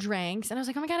grabbing some drinks, and I was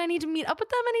like, oh my God, I need to meet up with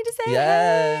them. I need to say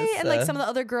hey. And like some of the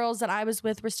other girls that I was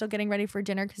with were still getting ready for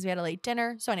dinner because we had a late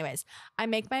dinner. So anyways, I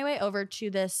make my way over to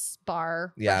this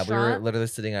bar. Yeah, we were literally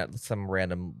sitting at some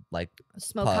random like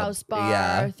smokehouse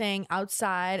bar thing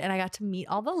outside, and I got to meet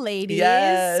all the ladies.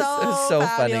 Yes, it was so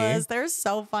fabulous. funny. They're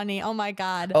so funny. Oh my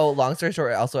God. Oh, long story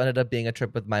short, it also ended up being a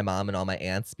trip with my mom and all my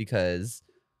aunts because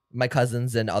my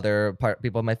cousins and other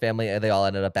people in my family, they all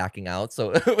ended up backing out.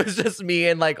 So it was just me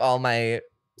and like all my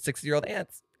 60-year-old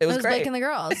aunts. It was great. Blake and the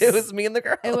girls. It was me and the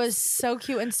girls. It was so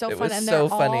cute and so it fun. Was and so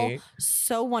they're funny. All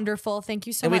so wonderful. Thank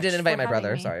you so much. And we didn't invite my having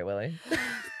brother. me. Sorry, Willie.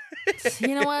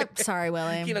 You know what? Sorry,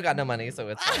 Willie. Kino got no money, so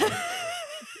it's fine.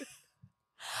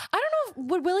 I don't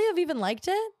know. Would Willie have even liked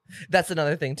it? That's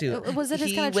another thing too. Was it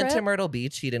his kind of trip? He went to trip? Myrtle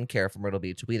Beach. He didn't care for Myrtle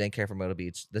Beach. We didn't care for Myrtle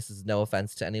Beach. This is no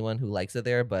offense to anyone who likes it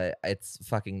there, but it's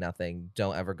fucking nothing.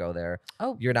 Don't ever go there.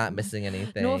 Oh, you're not missing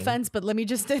anything. No offense, but let me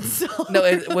just insult. No,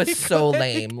 it was so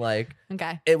lame. Like,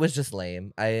 okay, it was just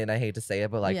lame. I hate to say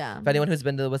it, but like, if anyone who's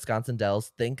been to the Wisconsin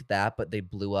Dells, think that, but they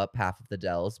blew up half of the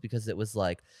Dells because it was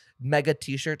like mega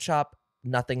t-shirt shop,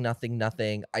 nothing,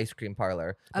 ice cream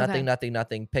parlor,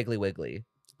 nothing, Piggly Wiggly.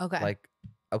 Okay, like.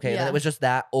 Okay, and then it was just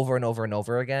that over and over and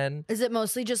over again. Is it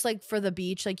mostly just like for the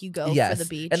beach? Like you go for the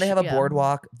beach? And they have a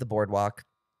boardwalk. The boardwalk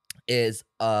is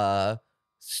a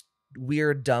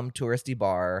weird, dumb touristy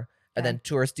bar, and then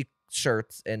touristy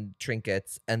shirts and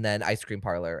trinkets, and then ice cream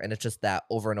parlor. And it's just that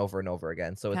over and over and over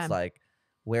again. So it's like,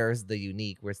 where's the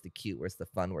unique? Where's the cute? Where's the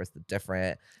fun? Where's the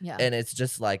different? Yeah. And it's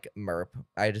just like MERP.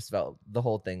 I just felt the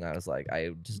whole thing. I was like, I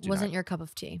just wasn't your cup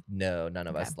of tea. No, none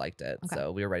of us liked it. Okay.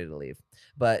 So we were ready to leave.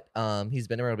 But he's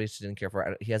been to Myrtle Beach. Didn't care for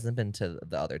it. He hasn't been to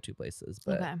the other two places.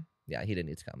 But yeah, he didn't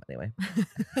need to come anyway.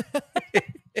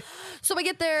 So we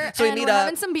get there so and we're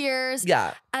having some beers.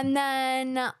 Yeah. And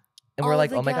then... And we're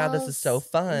like, oh my God, this is so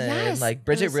fun. Yes, like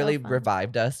Bridget really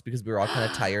revived us because we were all kind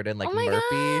of tired and like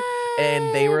merpy. God.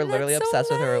 And they were literally obsessed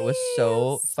with her. It was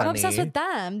so funny. I'm obsessed with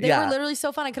them. They were literally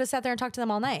so fun. I could have sat there and talked to them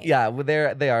all night. Yeah, well,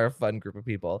 they are a fun group of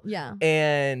people. Yeah.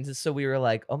 And so we were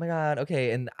like, oh my God,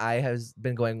 okay. And I have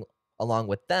been going along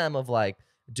with them of like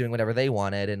doing whatever they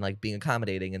wanted and like being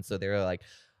accommodating. And so they were like,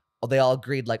 they all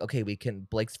agreed like, okay,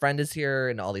 Blake's friend is here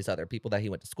and all these other people that he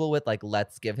went to school with. Like,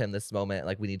 let's give him this moment.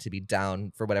 Like, we need to be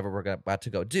down for whatever we're about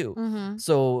to go do. Mm-hmm.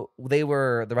 So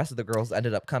the rest of the girls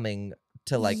ended up coming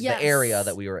to like the area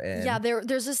that we were in. Yeah,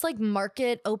 there's this like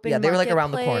market open. Yeah, they were like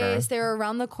around the corner. They were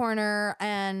around the corner,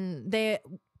 and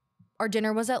our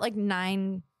dinner was at like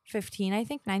 9:15, I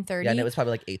think 9:30. Yeah, and it was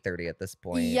probably like 8:30 at this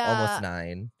point. Yeah, almost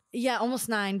 9. Yeah, almost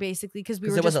 9 basically, because we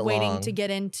were just waiting to get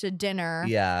into dinner.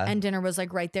 Yeah, and dinner was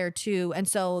like right there too. And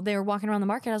so they were walking around the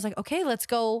market. I was like, okay, let's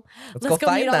go meet all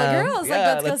the girls.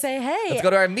 Yeah, like, let's go say hey. Let's go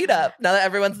to our meetup now that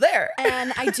everyone's there.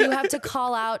 And I do have to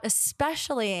call out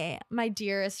especially my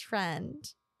dearest friend,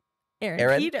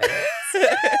 Erin Peters.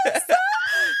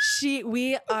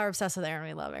 We are obsessed with Erin.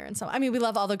 We love Erin. So I mean, we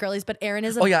love all the girlies, but Erin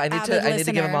is. I need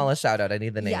to give them all a shout out. I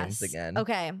need the names again.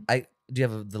 Okay. Do you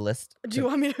have the list? Do you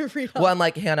want me to read? Well, I'm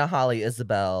like Hannah, Holly,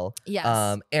 Isabel.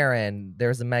 Yes. Erin.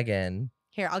 There's a Megan.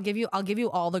 Here, I'll give you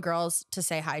all the girls to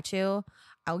say hi to.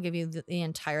 I'll give you the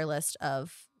entire list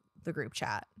of the group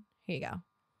chat. Here you go.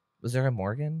 Was there a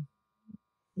Morgan?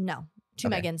 No, two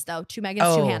Megans though. Two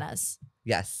Megans, two Hannahs.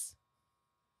 Yes.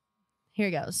 Here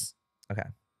goes. Okay.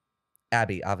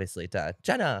 Abby, obviously. Duh.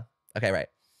 Jenna. Okay, right.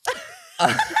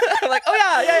 I'm like, oh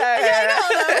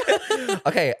yeah.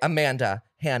 Okay, Amanda,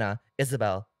 Hannah,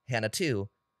 Isabel, Hannah 2,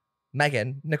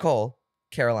 Megan, Nicole,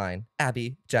 Caroline,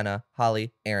 Abby, Jenna,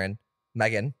 Holly, Erin,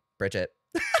 Megan, Bridget.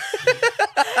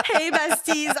 Hey,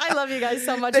 besties. I love you guys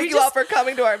so much. Thank you all for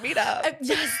coming to our meetup.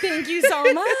 Yes, thank you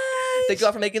so much. Thank you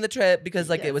all for making the trip because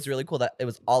like it was really cool that it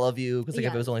was all of you because like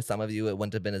if it was only some of you, it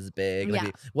wouldn't have been as big. Like,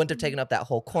 we wouldn't have taken up that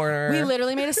whole corner. We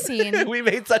literally made a scene. We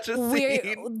made such a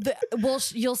scene.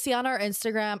 You'll see on our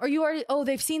Instagram, or you already. Oh,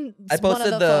 they've seen. I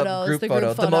posted the group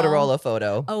photo, the Motorola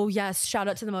photo. Oh yes, shout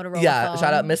out to the Motorola. Yeah, phone.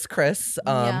 Shout out Miss Chris.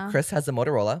 Chris has a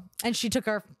Motorola, and she took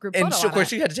our group photo. And of course,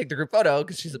 she had to take the group photo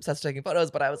because she's obsessed with taking photos.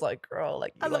 But I was like, girl,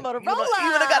 like on the Motorola,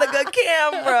 you would have got a good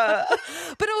camera.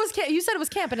 But it was camp. You said it was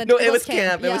camp. And No, it was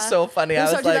camp. It was so funny. It was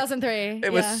I was so like, 2003.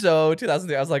 it was so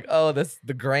 2003. I was like, oh,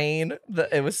 the grain.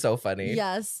 It was so funny.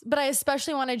 Yes. But I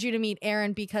especially wanted you to meet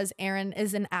Erin because Erin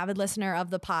is an avid listener of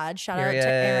the pod. Shout out to Period.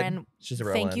 Erin. She's a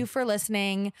real Thank one. you for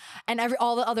listening. And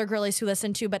all the other girlies who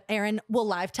listen too. But Erin will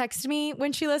live text me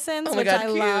when she listens, Oh my which God, I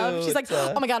love. cute. She's like,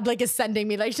 oh my God, Blake is sending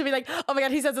me. Like, she'll be like, oh my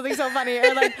God, he said something so funny.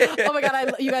 Or like, oh my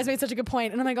God, you guys made such a good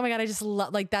point. And I'm like, oh my God, I just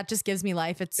love, like, that just gives me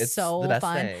life. It's so the best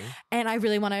fun. thing. And I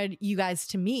really wanted you guys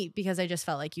to meet because I just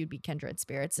felt like you'd be kindred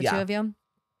spirits, the two of you.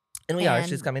 And we are.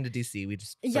 She's coming to DC. We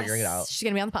just figuring it out. She's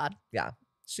going to be on the pod. Yeah.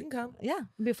 She can come. Yeah.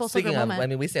 It'll be a full Speaking circle of, moment. I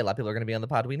mean, we say a lot of people are going to be on the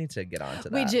pod. We need to get on to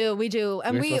that. We do.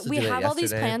 And We were supposed to we do it have all these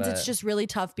yesterday, plans. but- It's just really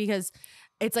tough because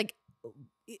it's like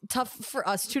tough for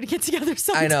us two to get together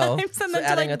sometimes. I know. And So then to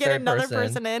adding like a get third another person,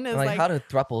 person in is I'm like, like how do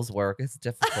thruples work? It's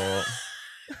difficult.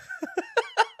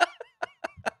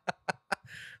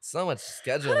 So much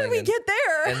scheduling. how did we and, get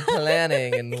there? and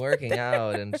planning and working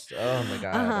out and just, oh my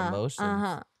God,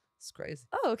 emotions. It's crazy.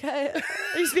 Oh, okay.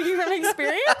 Are you speaking from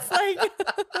experience? Like, where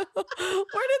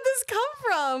did this come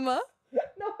from? No,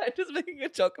 I'm just making a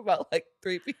joke about like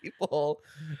 3 people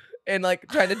and like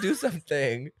trying to do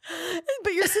something.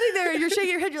 But you're sitting there and you're shaking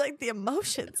your head. You're like, the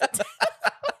emotions. Like,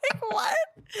 what?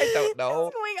 I don't know.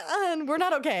 What's going on? We're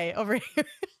not okay over here.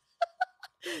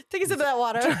 Take a sip of that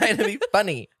water. Trying to be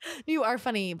funny. You are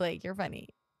funny, Blake. You're funny.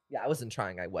 Yeah, I wasn't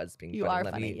trying. I was being You funny. are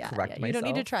Let funny. me Yeah, correct You myself.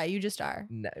 don't need to try. You just are.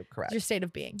 No, correct. Your state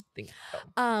of being. Thank you.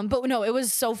 But no, it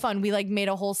was so fun. We like made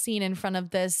a whole scene in front of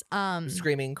this.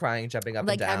 Screaming, crying, jumping up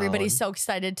Like and down. everybody's so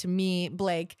excited to meet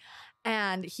Blake,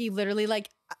 and he literally like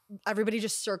everybody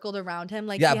just circled around him.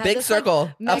 Like yeah, he had big this,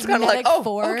 circle. Like, I was kind of like, oh,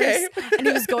 force, okay. And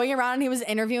he was going around and he was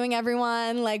interviewing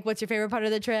everyone. Like, what's your favorite part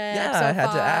of the trip? Yeah, so I had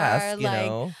far? to ask. You Like,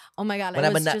 know, oh my God, when it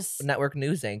I'm was a just network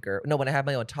news anchor. No, when I have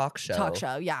my own talk show.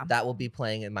 Yeah. That will be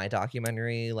playing in my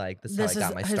documentary. Like this is how I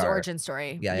got my his start. origin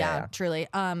story. Yeah. Truly.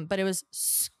 But it was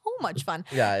so much fun.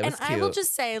 Yeah, it was and cute. I will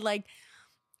just say, like,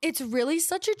 it's really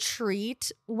such a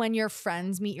treat when your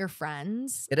friends meet your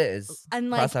friends. It is.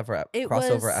 And like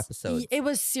crossover episode. It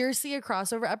was seriously a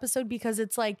crossover episode because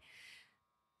it's like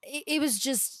it was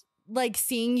just like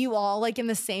seeing you all like in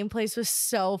the same place was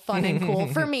so fun and cool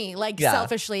for me. Like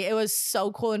selfishly, it was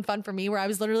so cool and fun for me where I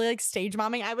was literally like stage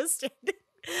momming. I was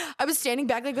standing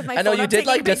back like with my phone. I know you did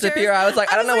like disappear. I was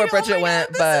like, I don't know where Bridget went,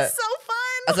 but this is so fun.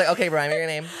 I was like, okay, Ryan, your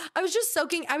name. I was just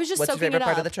soaking. What's your soaking favorite it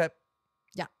part of up. the trip?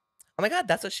 Yeah. Oh my God,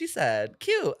 that's what she said.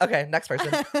 Cute. Okay, next person.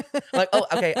 I'm like, oh,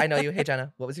 okay, I know you. Hey,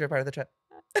 Jenna, what was your favorite part of the trip?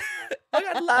 Oh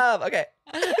God, love. Okay.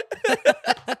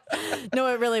 No,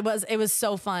 it really was. It was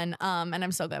so fun. And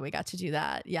I'm so glad we got to do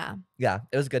that. Yeah. Yeah,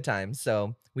 it was a good time.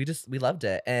 So we loved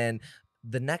it. And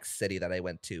the next city that I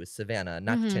went to, Savannah,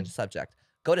 not to change the subject.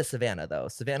 Go to Savannah though.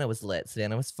 Savannah was lit.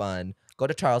 Savannah was fun. Go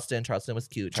to Charleston. Charleston was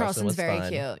cute. Charleston was very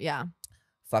fun. cute. Yeah.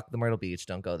 Fuck the Myrtle Beach.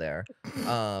 Don't go there.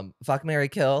 Fuck, marry,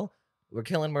 kill. We're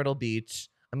killing Myrtle Beach.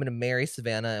 I'm gonna marry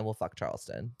Savannah and we'll fuck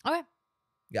Charleston. Okay.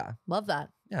 Yeah. Love that.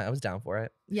 Yeah, I was down for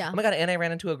it. Yeah. Oh my God, and I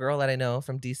ran into a girl that I know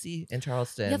from DC in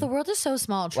Charleston. Yeah, the world is so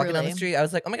small, truly. Walking down the street, I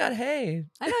was like, oh my God, hey.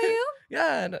 I know you.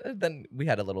 Yeah, and then we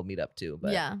had a little meetup too,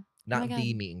 but yeah. not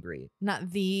the meet and greet.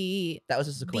 Not the That was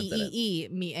just a coincidence. BEE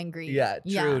meet and greet. Yeah,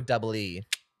 true, double E.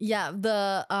 Yeah,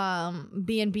 the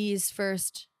B&B's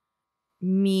first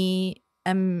MEG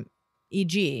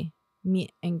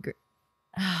meet and greet.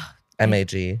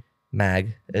 MAG,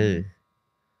 MAG. Ugh.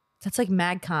 That's like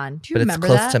MagCon. Do you But remember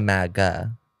it's close that? to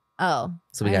MAGA. Oh.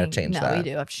 So we got to change that. No, we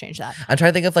do have to change that. I'm trying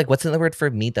to think of like what's in the word for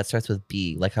meat that starts with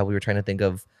B, like how we were trying to think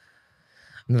of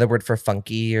another word for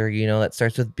funky, or that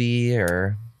starts with B,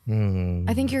 or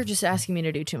I think you're just asking me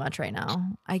to do too much right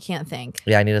now. I can't think.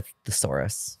 Yeah, I need a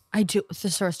thesaurus. I do.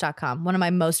 Thesaurus.com, one of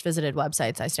my most visited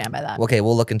websites. I stand by that. Okay,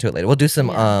 we'll look into it later. We'll do some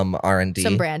R&D.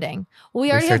 Some branding. Well,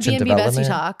 we already have Research and B&B Bestie development.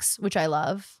 Talks, which I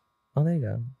love. Oh, there you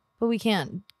go. But we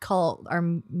can't call our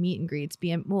meet and greets We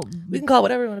can call it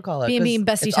whatever we want to call it. B&B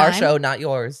 'cause Bestie it's time. our show, not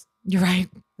yours. You're right.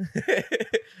 The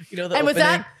And opening, with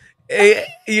that,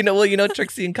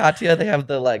 Trixie and Katya, they have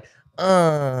the like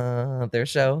their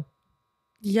show.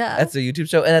 yeah. That's their YouTube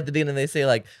show. And at the beginning they say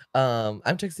like,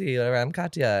 I'm Trixie, or I'm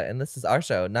Katya, and this is our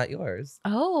show, not yours.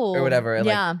 Oh. Or whatever. And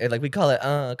yeah. like we call it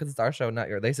because it's our show, not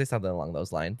yours. They say something along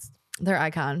those lines. They're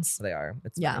icons. They are.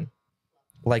 It's Yeah. funny.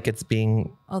 Like it's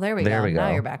being Oh, there we There go. we Now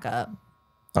go. you're back up.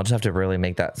 I'll just have to really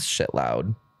make that shit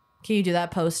loud. Can you do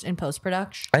that in post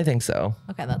production? I think so.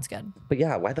 Okay, that's good. But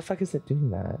yeah, why the fuck is it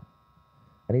doing that?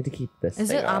 I need to keep this. Is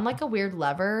thing it on up. like a weird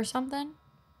lever or something?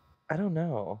 I don't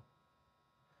know.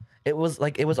 It was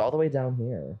all the way down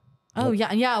here. Oh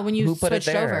yeah, yeah. When you Who put it switched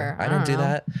there? over, I didn't do know.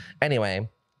 that. Anyway,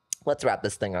 Let's wrap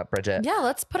this thing up, Bridget. Yeah,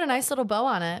 let's put a nice little bow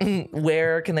on it.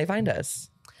 Where can they find us?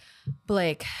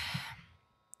 Blake,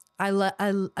 I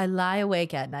lie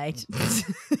awake at night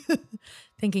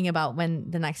thinking about when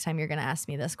the next time you're going to ask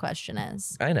me this question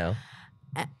is. I know.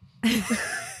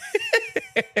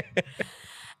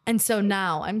 And so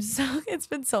now it's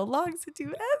been so long since you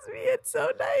asked me. It's so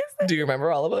nice. Do you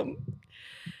remember all of them?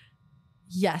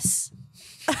 Yes.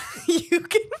 You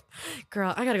can,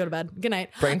 girl, I gotta go to bed. Good night.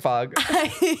 Brain fog.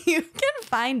 You can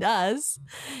find us,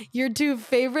 your two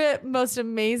favorite, most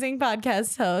amazing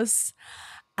podcast hosts,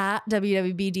 at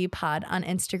WWBD Pod on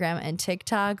Instagram and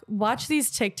TikTok. Watch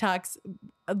these TikToks.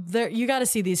 You got to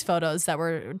see these photos that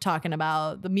we're talking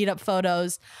about. The meetup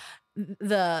photos,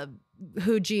 the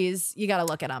hoogies. You got to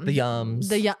look at them. The yums.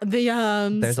 The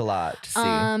yums. There's a lot to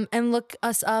see. And look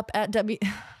us up at WWBD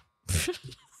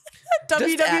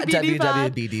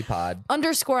Pod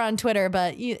 _ on Twitter,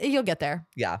 but you'll get there.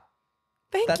 Yeah.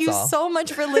 Thank you so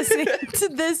much for listening to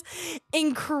this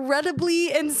incredibly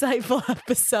insightful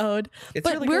episode. It's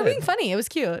but really we're good. being funny. It was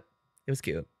cute. It was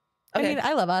cute. Okay. I mean,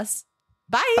 I love us.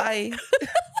 Bye. Bye.